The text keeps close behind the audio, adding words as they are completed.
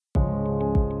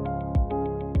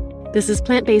This is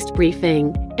Plant-Based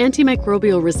Briefing,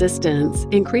 Antimicrobial Resistance,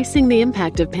 Increasing the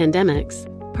Impact of Pandemics,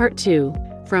 Part 2,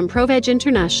 from ProVeg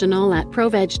International at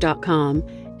proveg.com.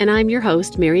 And I'm your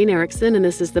host, Marian Erickson, and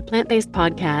this is the Plant-Based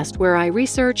Podcast where I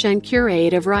research and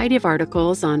curate a variety of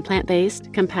articles on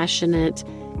plant-based, compassionate,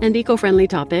 and eco-friendly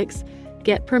topics,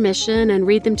 get permission, and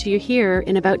read them to you here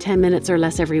in about 10 minutes or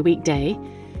less every weekday.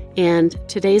 And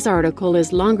today's article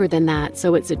is longer than that,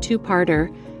 so it's a two-parter.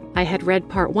 I had read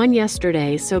part 1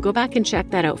 yesterday, so go back and check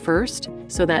that out first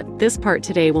so that this part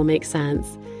today will make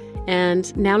sense.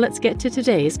 And now let's get to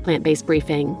today's plant-based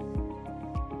briefing.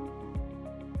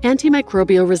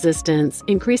 Antimicrobial Resistance,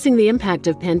 Increasing the Impact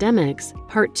of Pandemics,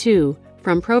 Part 2,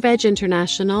 from ProVeg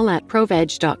International at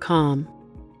proveg.com.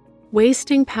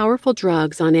 Wasting powerful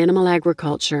drugs on animal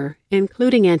agriculture,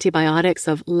 including antibiotics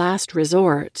of last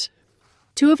resort.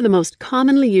 Two of the most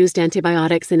commonly used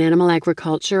antibiotics in animal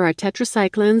agriculture are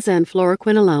tetracyclines and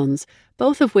fluoroquinolones,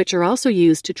 both of which are also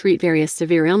used to treat various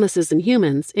severe illnesses in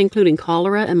humans, including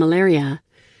cholera and malaria.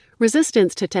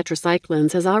 Resistance to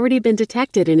tetracyclines has already been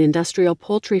detected in industrial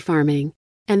poultry farming,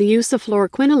 and the use of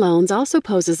fluoroquinolones also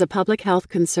poses a public health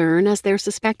concern as they're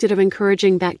suspected of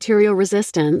encouraging bacterial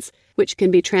resistance, which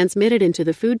can be transmitted into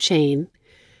the food chain.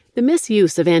 The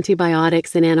misuse of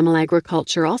antibiotics in animal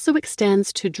agriculture also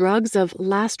extends to drugs of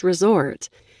last resort.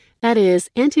 That is,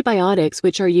 antibiotics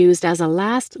which are used as a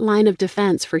last line of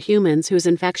defense for humans whose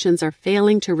infections are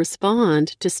failing to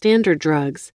respond to standard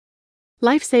drugs.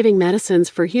 Life-saving medicines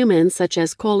for humans such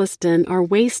as colistin are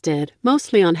wasted,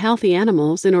 mostly on healthy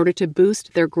animals, in order to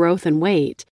boost their growth and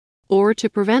weight, or to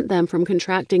prevent them from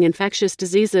contracting infectious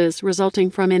diseases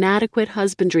resulting from inadequate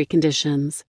husbandry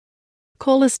conditions.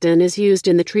 Colistin is used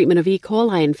in the treatment of E.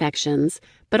 coli infections,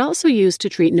 but also used to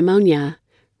treat pneumonia.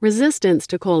 Resistance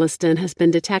to colistin has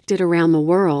been detected around the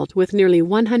world, with nearly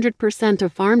 100%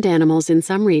 of farmed animals in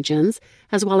some regions,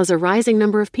 as well as a rising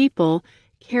number of people,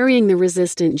 carrying the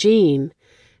resistant gene.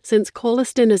 Since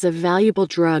colistin is a valuable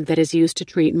drug that is used to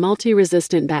treat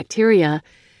multi-resistant bacteria,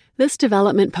 this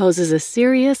development poses a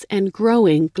serious and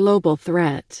growing global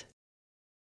threat.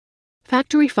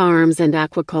 Factory farms and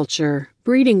aquaculture,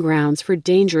 breeding grounds for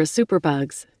dangerous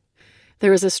superbugs.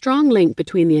 There is a strong link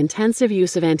between the intensive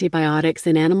use of antibiotics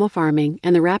in animal farming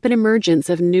and the rapid emergence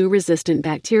of new resistant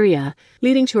bacteria,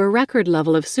 leading to a record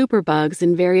level of superbugs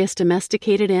in various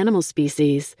domesticated animal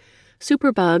species.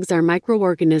 Superbugs are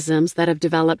microorganisms that have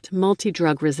developed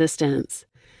multi-drug resistance.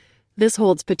 This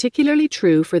holds particularly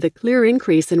true for the clear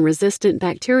increase in resistant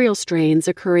bacterial strains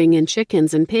occurring in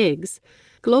chickens and pigs.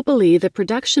 Globally, the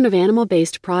production of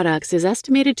animal-based products is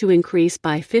estimated to increase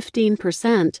by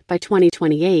 15% by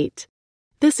 2028.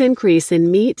 This increase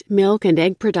in meat, milk, and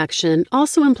egg production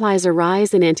also implies a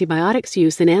rise in antibiotics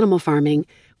use in animal farming,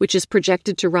 which is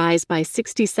projected to rise by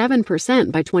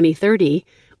 67% by 2030,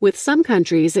 with some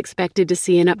countries expected to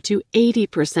see an up to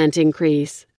 80%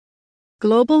 increase.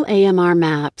 Global AMR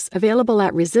maps, available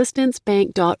at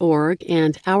resistancebank.org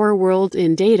and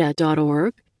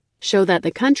ourworldindata.org, show that the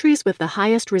countries with the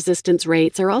highest resistance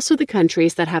rates are also the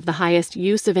countries that have the highest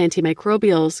use of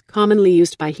antimicrobials commonly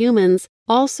used by humans,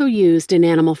 also used in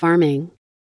animal farming.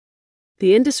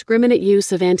 The indiscriminate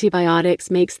use of antibiotics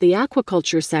makes the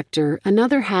aquaculture sector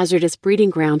another hazardous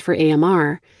breeding ground for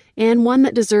AMR, and one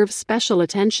that deserves special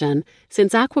attention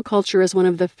since aquaculture is one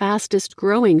of the fastest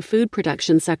growing food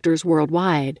production sectors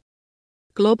worldwide.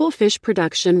 Global fish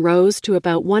production rose to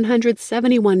about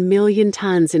 171 million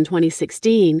tons in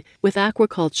 2016, with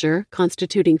aquaculture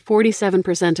constituting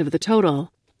 47% of the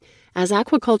total. As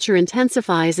aquaculture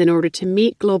intensifies in order to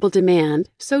meet global demand,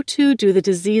 so too do the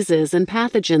diseases and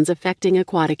pathogens affecting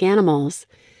aquatic animals.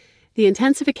 The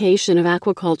intensification of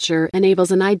aquaculture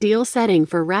enables an ideal setting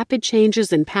for rapid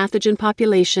changes in pathogen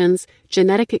populations,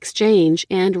 genetic exchange,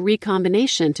 and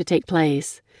recombination to take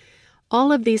place.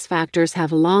 All of these factors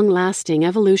have long-lasting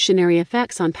evolutionary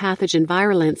effects on pathogen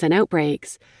virulence and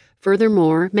outbreaks.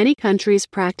 Furthermore, many countries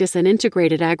practice an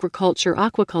integrated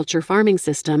agriculture-aquaculture farming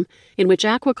system in which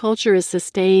aquaculture is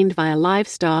sustained via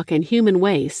livestock and human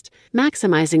waste,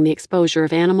 maximizing the exposure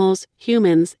of animals,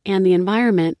 humans, and the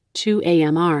environment to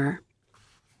AMR.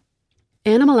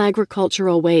 Animal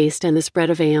agricultural waste and the spread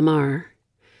of AMR.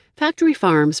 Factory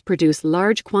farms produce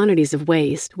large quantities of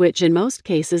waste, which in most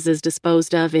cases is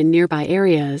disposed of in nearby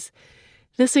areas.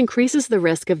 This increases the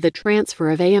risk of the transfer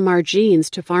of AMR genes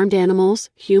to farmed animals,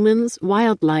 humans,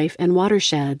 wildlife, and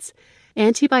watersheds.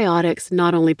 Antibiotics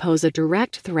not only pose a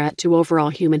direct threat to overall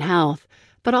human health,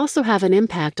 but also have an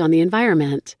impact on the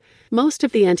environment. Most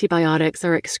of the antibiotics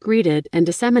are excreted and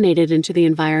disseminated into the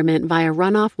environment via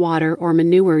runoff water or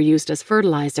manure used as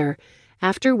fertilizer,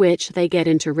 after which they get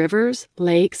into rivers,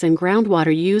 lakes, and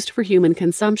groundwater used for human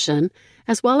consumption,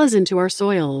 as well as into our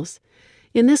soils.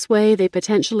 In this way, they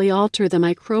potentially alter the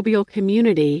microbial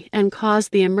community and cause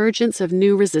the emergence of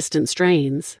new resistant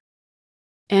strains.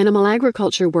 Animal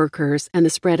agriculture workers and the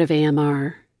spread of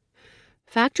AMR.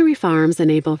 Factory farms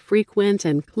enable frequent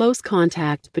and close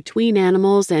contact between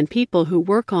animals and people who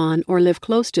work on or live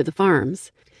close to the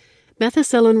farms.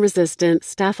 Methicillin-resistant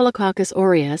Staphylococcus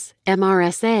aureus,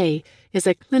 MRSA, is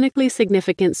a clinically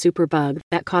significant superbug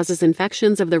that causes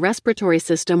infections of the respiratory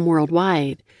system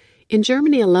worldwide. In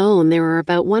Germany alone, there are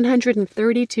about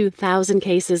 132,000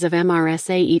 cases of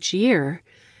MRSA each year.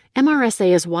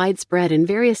 MRSA is widespread in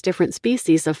various different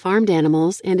species of farmed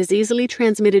animals and is easily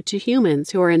transmitted to humans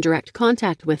who are in direct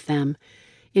contact with them.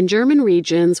 In German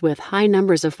regions with high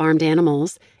numbers of farmed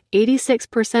animals,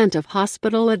 86% of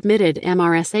hospital-admitted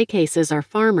MRSA cases are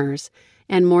farmers,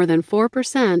 and more than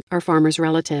 4% are farmers'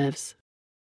 relatives.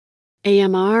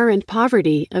 AMR and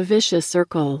poverty, a vicious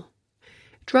circle.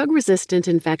 Drug-resistant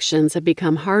infections have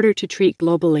become harder to treat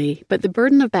globally, but the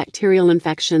burden of bacterial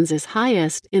infections is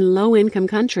highest in low-income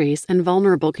countries and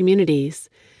vulnerable communities.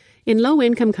 In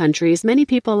low-income countries, many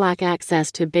people lack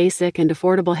access to basic and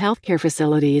affordable healthcare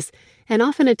facilities and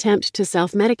often attempt to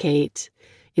self-medicate.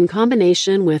 In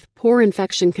combination with poor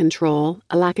infection control,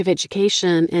 a lack of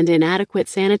education, and inadequate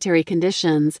sanitary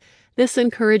conditions, this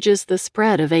encourages the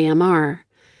spread of AMR.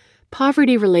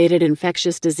 Poverty-related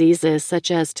infectious diseases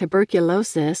such as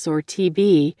tuberculosis or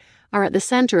TB are at the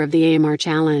center of the AMR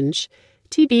challenge.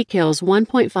 TB kills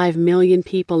 1.5 million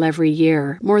people every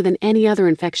year, more than any other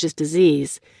infectious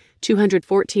disease,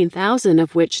 214,000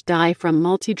 of which die from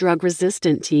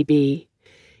multi-drug-resistant TB.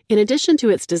 In addition to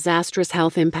its disastrous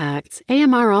health impacts,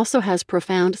 AMR also has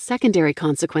profound secondary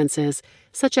consequences,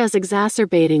 such as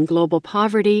exacerbating global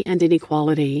poverty and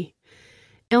inequality.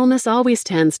 Illness always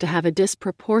tends to have a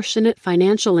disproportionate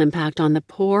financial impact on the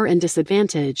poor and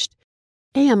disadvantaged.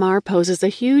 AMR poses a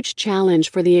huge challenge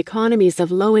for the economies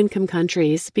of low-income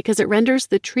countries because it renders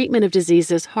the treatment of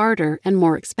diseases harder and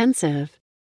more expensive.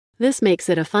 This makes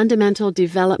it a fundamental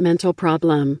developmental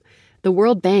problem. The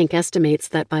World Bank estimates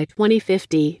that by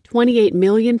 2050, 28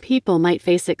 million people might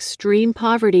face extreme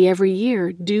poverty every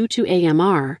year due to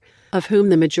AMR, of whom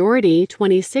the majority,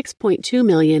 26.2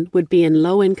 million, would be in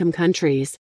low-income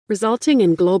countries, resulting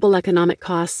in global economic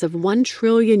costs of $1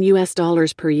 trillion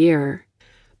per year.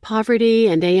 Poverty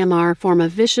and AMR form a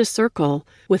vicious circle,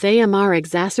 with AMR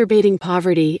exacerbating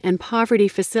poverty and poverty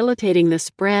facilitating the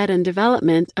spread and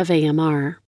development of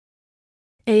AMR.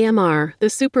 AMR, the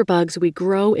superbugs we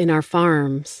grow in our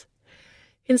farms.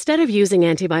 Instead of using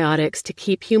antibiotics to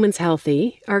keep humans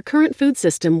healthy, our current food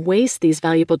system wastes these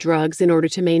valuable drugs in order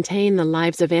to maintain the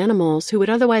lives of animals who would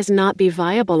otherwise not be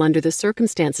viable under the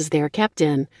circumstances they are kept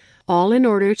in, all in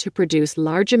order to produce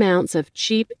large amounts of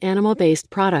cheap animal-based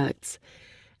products.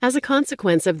 As a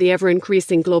consequence of the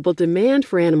ever-increasing global demand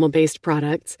for animal-based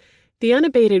products, the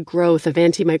unabated growth of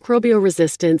antimicrobial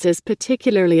resistance is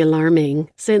particularly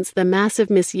alarming, since the massive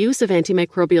misuse of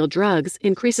antimicrobial drugs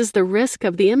increases the risk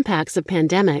of the impacts of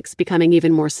pandemics becoming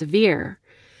even more severe.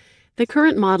 The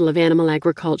current model of animal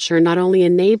agriculture not only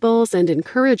enables and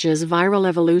encourages viral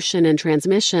evolution and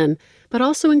transmission, but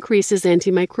also increases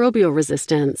antimicrobial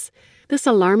resistance. This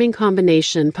alarming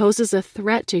combination poses a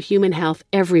threat to human health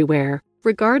everywhere,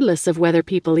 regardless of whether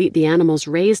people eat the animals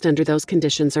raised under those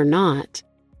conditions or not.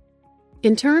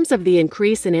 In terms of the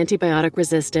increase in antibiotic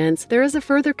resistance, there is a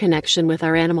further connection with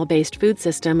our animal-based food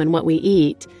system and what we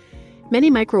eat.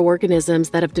 Many microorganisms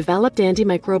that have developed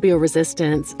antimicrobial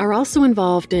resistance are also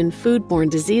involved in foodborne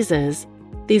diseases.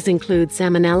 These include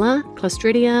Salmonella,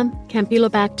 Clostridium,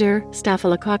 Campylobacter,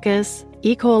 Staphylococcus,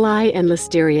 E. coli, and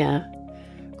Listeria.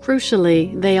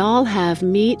 Crucially, they all have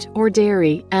meat or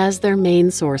dairy as their main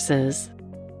sources.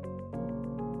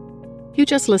 You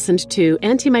just listened to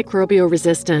Antimicrobial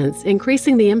Resistance,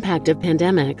 Increasing the Impact of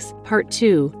Pandemics, Part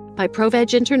 2, by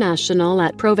ProVeg International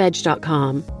at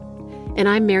proveg.com. And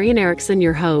I'm Marian Erickson,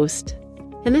 your host.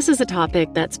 And this is a topic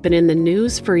that's been in the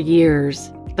news for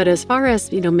years. But as far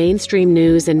as, mainstream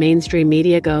news and mainstream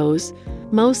media goes,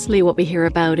 mostly what we hear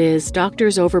about is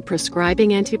doctors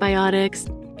overprescribing antibiotics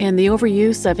and the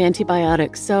overuse of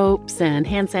antibiotic soaps and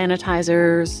hand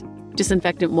sanitizers,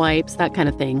 disinfectant wipes, that kind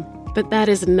of thing. But that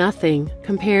is nothing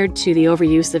compared to the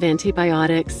overuse of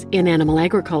antibiotics in animal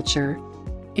agriculture.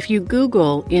 If you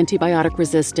Google antibiotic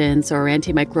resistance or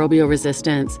antimicrobial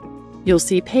resistance, you'll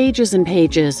see pages and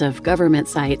pages of government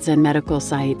sites and medical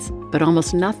sites, but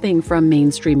almost nothing from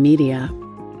mainstream media.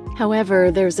 However,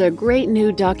 there's a great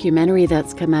new documentary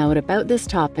that's come out about this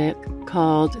topic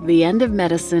called The End of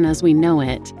Medicine as We Know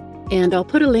It. And I'll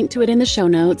put a link to it in the show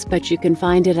notes, but you can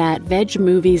find it at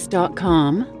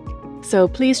vegmovies.com. So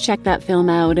please check that film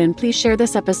out and please share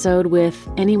this episode with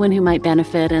anyone who might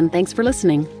benefit, and thanks for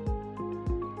listening.